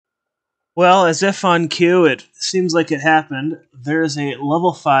Well, as if on cue, it seems like it happened. There is a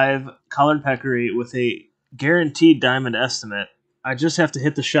level 5 collared peccary with a guaranteed diamond estimate. I just have to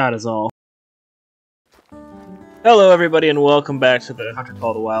hit the shot is all. Hello everybody and welcome back to the Hunter Call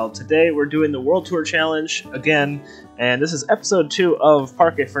of the Wild. Today we're doing the World Tour Challenge again, and this is episode 2 of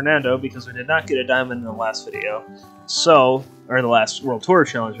Parque Fernando because we did not get a diamond in the last video. Or in the last World Tour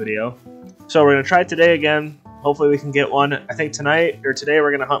Challenge video. So we're going to try it today again. Hopefully we can get one. I think today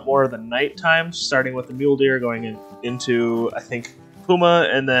we're going to hunt more of the night times, starting with the mule deer, going into, I think, puma,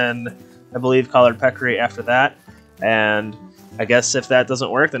 and then I believe collared peccary after that. And I guess if that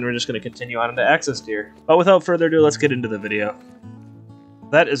doesn't work, then we're just going to continue on into axis deer. But without further ado, let's get into the video.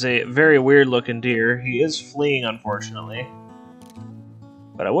 That is a very weird looking deer. He is fleeing, unfortunately.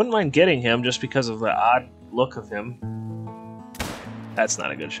 But I wouldn't mind getting him just because of the odd look of him. That's not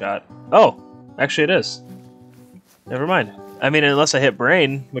a good shot. Oh, actually it is. Never mind. I mean, unless I hit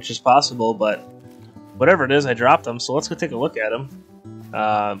brain, which is possible, but whatever it is, I dropped him, so let's go take a look at him.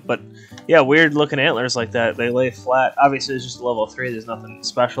 But yeah, weird looking antlers like that. They lay flat. Obviously, it's just a level 3. There's nothing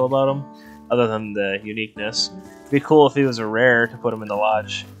special about them other than the uniqueness. It'd be cool if he was a rare to put him in the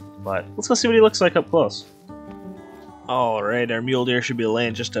lodge. But let's go see what he looks like up close. Alright, our mule deer should be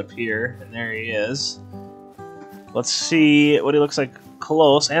laying just up here, and there he is. Let's see what he looks like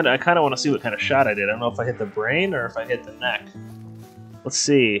close, and I kind of want to see what kind of shot I did. I don't know if I hit the brain or if I hit the neck. Let's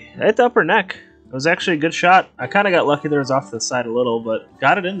see. I hit the upper neck. It was actually a good shot. I kind of got lucky there. It was off to the side a little, but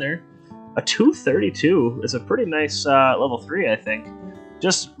got it in there. A 232 is a pretty nice level 3, I think.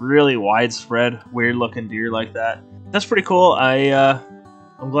 Just really widespread, weird-looking deer like that. That's pretty cool.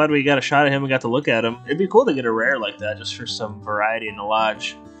 I'm glad we got a shot at him and got to look at him. It'd be cool to get a rare like that, just for some variety in the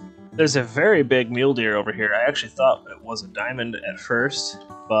lodge. There's a very big mule deer over here. I actually thought it was a diamond at first,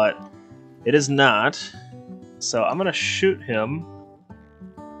 but it is not. So I'm going to shoot him.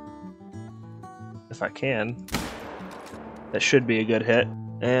 If I can. That should be a good hit.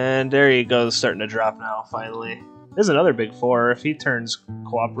 And there he goes, starting to drop now, finally. There's another big 4. If he turns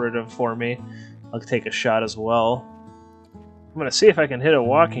cooperative for me, I'll take a shot as well. I'm going to see if I can hit a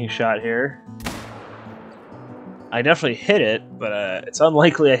walking shot here. I definitely hit it, but it's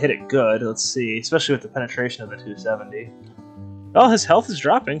unlikely I hit it good. Let's see, especially with the penetration of the 270. Oh, his health is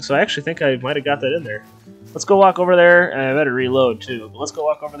dropping, so I actually think I might have got that in there. Let's go walk over there, and I better reload too. But let's go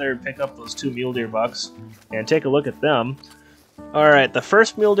walk over there and pick up those 2 mule deer bucks and take a look at them. Alright, the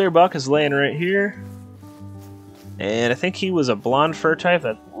first mule deer buck is laying right here. And I think he was a blonde fur type,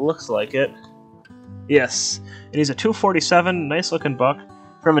 that looks like it. Yes, and he's a 247, nice looking buck.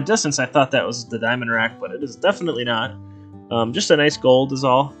 From a distance, I thought that was the diamond rack, but it is definitely not. Just a nice gold is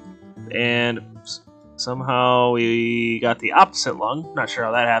all. And somehow we got the opposite lung. Not sure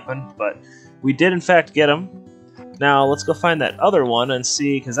how that happened, but we did in fact get him. Now let's go find that other one and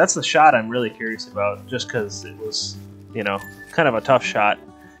see, because that's the shot I'm really curious about, just because it was, you know, kind of a tough shot.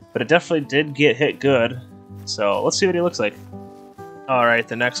 But it definitely did get hit good. So let's see what he looks like. Alright,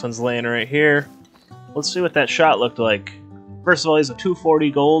 the next one's laying right here. Let's see what that shot looked like. First of all, he's a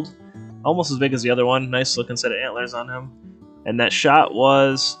 240 gold, almost as big as the other one. Nice looking set of antlers on him. And that shot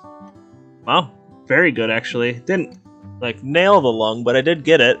was, wow, very good actually. Didn't like nail the lung, but I did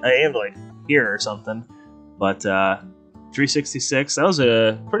get it. I aimed like here or something. But 366, that was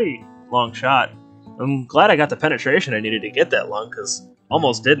a pretty long shot. I'm glad I got the penetration I needed to get that lung, because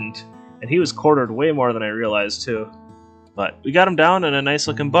almost didn't. And he was quartered way more than I realized too. But we got him down in a nice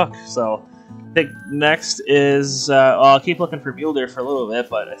looking buck, so I think next is, well, I'll keep looking for mule deer for a little bit,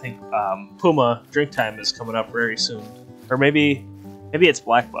 but I think puma drink time is coming up very soon. Or maybe it's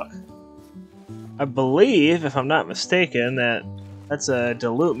black buck. I believe, if I'm not mistaken, that's a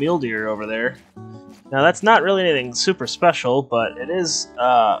dilute mule deer over there. Now that's not really anything super special, but it is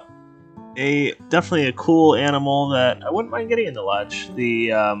definitely a cool animal that I wouldn't mind getting in the lodge,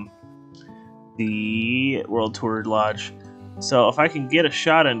 the World Tour Lodge. So if I can get a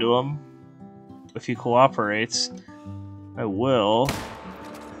shot into him, if he cooperates, I will.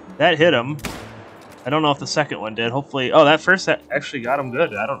 That hit him. I don't know if the second one did. Hopefully, oh, that first actually got him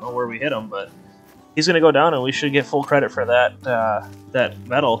good. I don't know where we hit him, but he's gonna go down, and we should get full credit for that that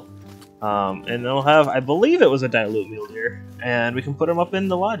medal. And they'll have, I believe it was a dilute mule deer, and we can put him up in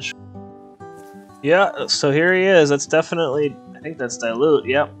the lodge. Yeah, so here he is. That's definitely, I think that's dilute.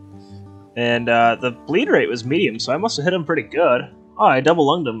 Yep. And the bleed rate was medium, so I must have hit him pretty good. Oh, I double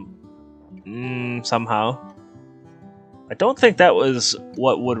lunged him somehow. I don't think that was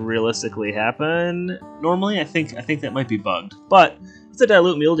what would realistically happen normally. I think that might be bugged. But it's a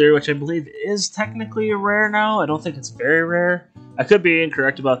dilute mule deer, which I believe is technically a rare now. I don't think it's very rare. I could be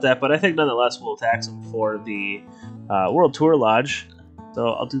incorrect about that, but I think nonetheless we'll tax him for the World Tour Lodge. So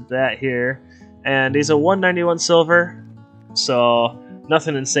I'll do that here. And he's a 191 silver, so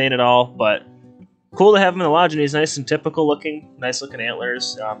nothing insane at all, but cool to have him in the lodge, and he's nice and typical looking, nice looking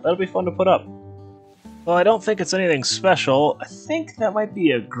antlers. That'll be fun to put up. Well, I don't think it's anything special. I think that might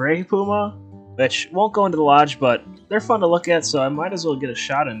be a gray puma, which won't go into the lodge, but they're fun to look at, so I might as well get a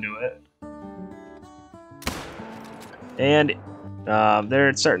shot into it. And there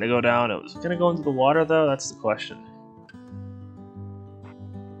it's starting to go down. It was going to go into the water, though? That's the question.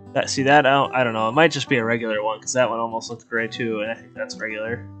 See that? I don't know. It might just be a regular one, because that one almost looked gray, too, and I think that's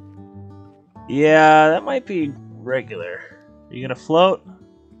regular. Yeah, that might be regular. Are you going to float?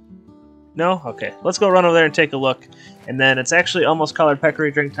 No? Okay. Let's go run over there and take a look. And then it's actually almost collared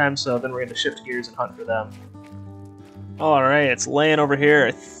peccary drink time, so then we're going to shift gears and hunt for them. Alright, it's laying over here.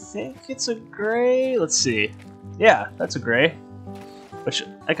 I think it's a gray. Let's see. Yeah, that's a gray. Which,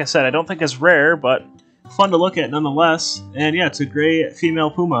 like I said, I don't think is rare, but fun to look at nonetheless. And yeah, it's a gray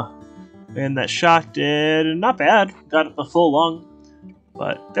female puma. And that shot did not bad. Got it the full lung.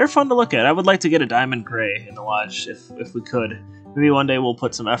 But they're fun to look at. I would like to get a diamond gray in the lodge if we could. Maybe one day we'll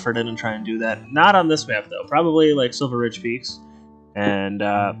put some effort in and try and do that. Not on this map, though. Probably like Silver Ridge Peaks. And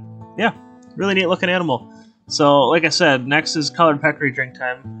yeah, really neat looking animal. So, like I said, next is collared peccary drink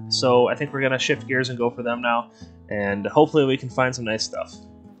time. So I think we're going to shift gears and go for them now. And hopefully we can find some nice stuff.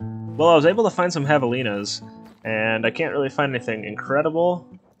 Well, I was able to find some javelinas, and I can't really find anything incredible,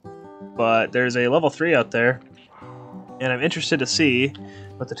 but there's a level 3 out there, and I'm interested to see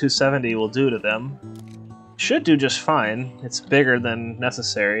what the 270 will do to them. Should do just fine. It's bigger than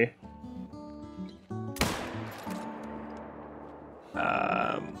necessary.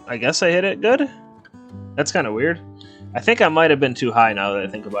 I guess I hit it good? That's kind of weird. I think I might have been too high now that I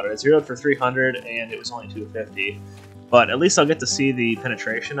think about it. It zeroed for 300, and it was only 250. But at least I'll get to see the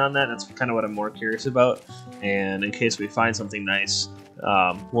penetration on that. That's kind of what I'm more curious about. And in case we find something nice,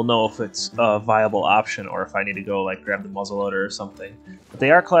 we'll know if it's a viable option or if I need to go like grab the muzzleloader or something. But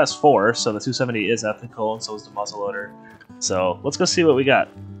they are class 4, so the 270 is ethical, and so is the muzzleloader. So let's go see what we got.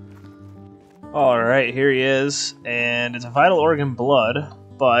 Alright, here he is. And it's a vital organ blood,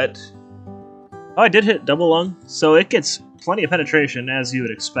 but... Oh, I did hit double lung, so it gets plenty of penetration, as you would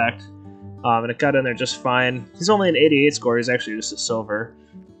expect. And it got in there just fine. He's only an 88 score, he's actually just a silver.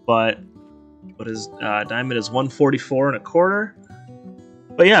 But what his diamond is 144 and a quarter.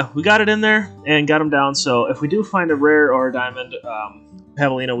 But yeah, we got it in there and got him down, so if we do find a rare or a diamond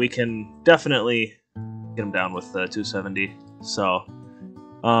javelina, we can definitely get him down with the 270. So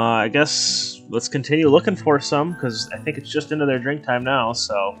I guess let's continue looking for some, because I think it's just into their drink time now,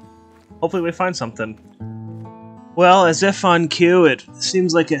 so hopefully we find something. Well, as if on cue, it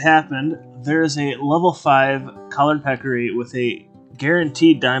seems like it happened. There is a level 5 collared peccary with a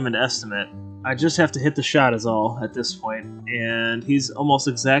guaranteed diamond estimate. I just have to hit the shot is all at this point, and he's almost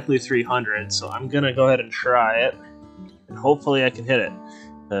exactly 300, so I'm going to go ahead and try it, and hopefully I can hit it,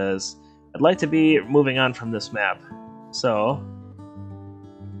 because I'd like to be moving on from this map. So...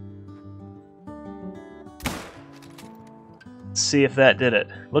 let's see if that did it.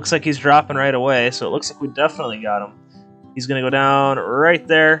 Looks like he's dropping right away, so it looks like we definitely got him. He's going to go down right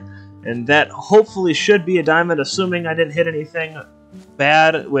there, and that hopefully should be a diamond, assuming I didn't hit anything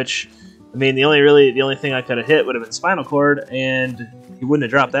bad, which, I mean, the only thing I could have hit would have been spinal cord, and he wouldn't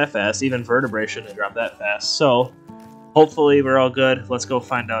have dropped that fast. Even vertebrae shouldn't have dropped that fast. So, hopefully we're all good. Let's go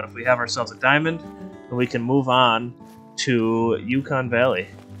find out if we have ourselves a diamond, and we can move on to Yukon Valley.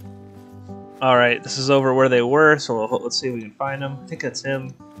 Alright, this is over where they were, so let's see if we can find him. I think that's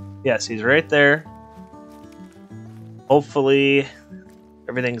him. Yes, he's right there. Hopefully,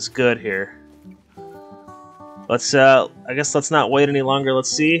 everything's good here. Let's, I guess let's not wait any longer. Let's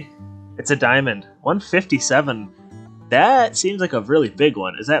see. It's a diamond. 157. That seems like a really big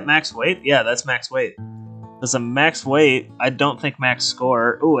one. Is that max weight? Yeah, that's max weight. There's a max weight. I don't think max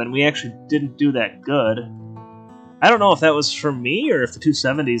score. Ooh, and we actually didn't do that good. I don't know if that was from me or if the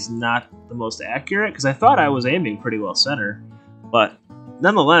 270 is not the most accurate, because I thought I was aiming pretty well center. But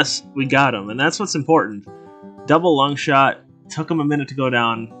nonetheless, we got him, and that's what's important. Double lung shot, took him a minute to go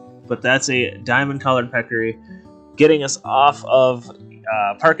down, but that's a diamond collared peccary, getting us off of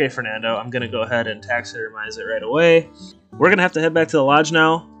Parque Fernando. I'm going to go ahead and taxidermize it right away. We're going to have to head back to the lodge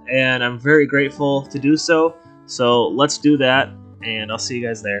now, and I'm very grateful to do so. So let's do that, and I'll see you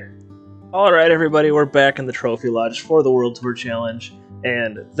guys there. Alright everybody, we're back in the Trophy Lodge for the World Tour Challenge,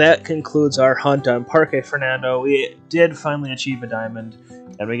 and that concludes our hunt on Parque Fernando. We did finally achieve a diamond,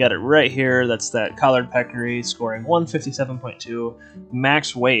 and we got it right here. That's that collared peccary, scoring 157.2,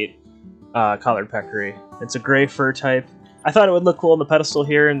 max weight collared peccary. It's a gray fur type. I thought it would look cool on the pedestal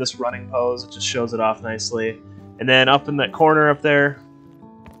here in this running pose. It just shows it off nicely. And then up in that corner up there,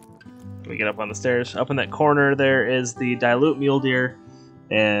 We get up on the stairs. Up in that corner there is the dilute mule deer,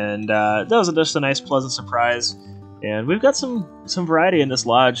 and that was just a nice, pleasant surprise. And we've got some variety in this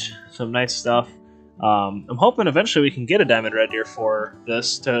lodge, some nice stuff. I'm hoping eventually we can get a diamond red deer for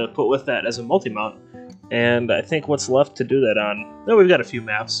this to put with that as a multi-mount. And I think what's left to do that on, we've got a few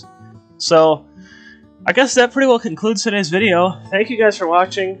maps. So I guess that pretty well concludes today's video. Thank you guys for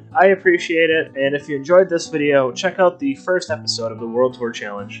watching. I appreciate it. And if you enjoyed this video, check out the first episode of the World Tour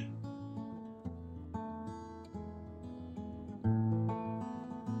Challenge.